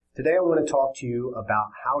Today I want to talk to you about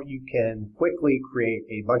how you can quickly create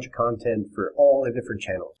a bunch of content for all the different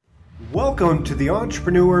channels. Welcome to the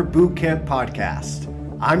Entrepreneur Bootcamp Podcast.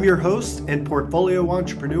 I'm your host and portfolio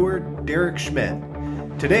entrepreneur, Derek Schmidt.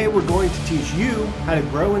 Today we're going to teach you how to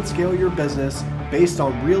grow and scale your business based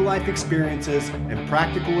on real-life experiences and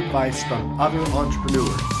practical advice from other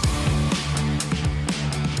entrepreneurs.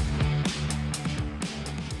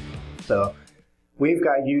 So we've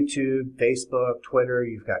got YouTube, Facebook, Twitter,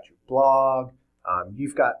 you've got your blog,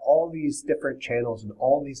 you've got all these different channels and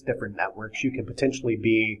all these different networks you can potentially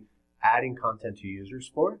be adding content to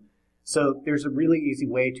users for. So there's a really easy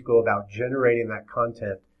way to go about generating that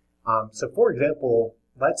content. So for example,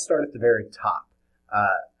 let's start at the very top.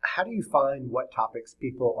 How do you find what topics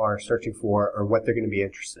people are searching for or what they're going to be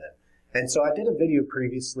interested in? And so I did a video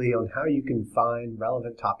previously on how you can find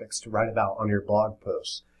relevant topics to write about on your blog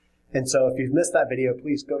posts. And so if you've missed that video,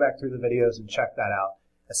 please go back through the videos and check that out.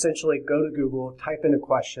 Essentially, go to Google, type in a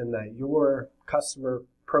question that your customer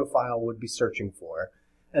profile would be searching for,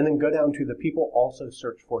 and then go down to the people also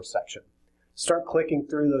search for section. Start clicking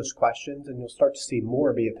through those questions and you'll start to see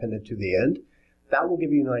more be appended to the end. That will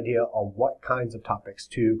give you an idea on what kinds of topics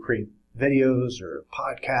to create videos or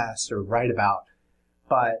podcasts or write about.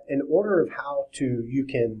 But in order of how you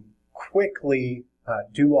can quickly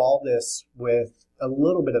do all this with a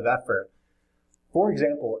little bit of effort. For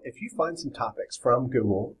example, if you find some topics from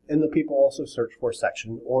Google in the people also search for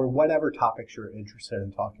section or whatever topics you're interested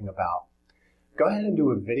in talking about, go ahead and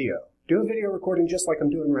do a video. Do a video recording just like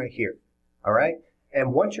I'm doing right here. All right.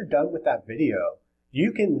 And once you're done with that video,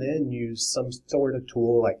 you can then use some sort of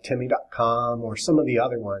tool like Timmy.com or some of the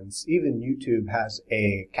other ones. Even YouTube has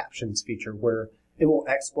a captions feature where it will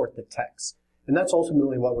export the text. And that's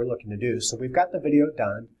ultimately what we're looking to do. So we've got the video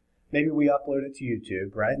done. Maybe we upload it to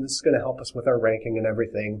YouTube, right? And this is going to help us with our ranking and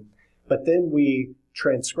everything. But then we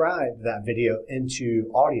transcribe that video into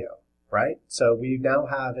audio, right? So we now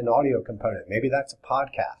have an audio component. Maybe that's a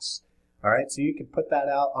podcast, all right? So you can put that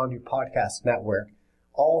out on your podcast network,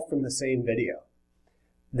 all from the same video.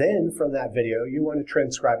 Then from that video, you want to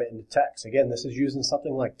transcribe it into text. Again, this is using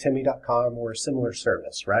something like Timmy.com or a similar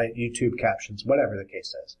service, right? YouTube captions, whatever the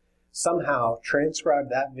case is. Somehow transcribe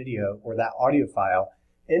that video or that audio file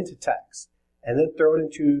into text and then throw it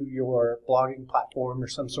into your blogging platform or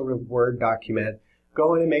some sort of Word document.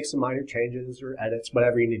 Go in and make some minor changes or edits,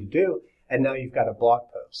 whatever you need to do. And now you've got a blog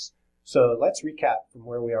post. So let's recap from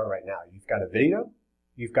where we are right now. You've got a video,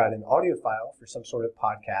 you've got an audio file for some sort of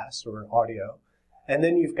podcast or audio, and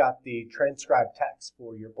then you've got the transcribed text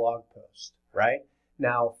for your blog post, right?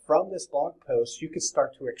 Now, from this blog post, you can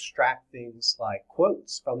start to extract things like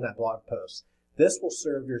quotes from that blog post. This will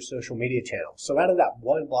serve your social media channel. So out of that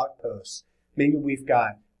one blog post, maybe we've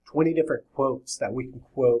got 20 different quotes that we can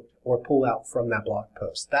quote or pull out from that blog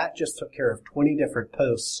post. That just took care of 20 different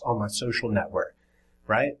posts on my social network,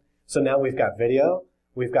 right? So now we've got video,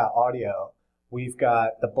 we've got audio, we've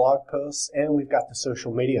got the blog posts, and we've got the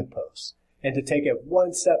social media posts. And to take it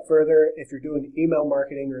one step further, if you're doing email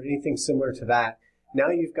marketing or anything similar to that, now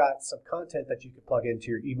you've got some content that you can plug into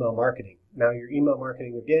your email marketing. Now your email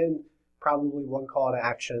marketing, again, probably one call to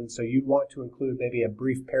action. So you'd want to include maybe a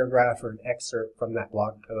brief paragraph or an excerpt from that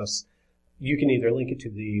blog post. You can either link it to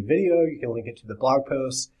the video, you can link it to the blog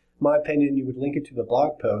post. In my opinion, you would link it to the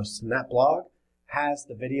blog post, and that blog has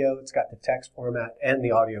the video, it's got the text format and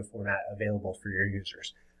the audio format available for your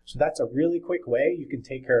users. So that's a really quick way you can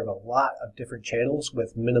take care of a lot of different channels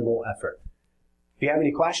with minimal effort. If you have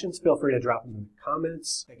any questions, feel free to drop them in the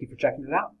comments. Thank you for checking it out.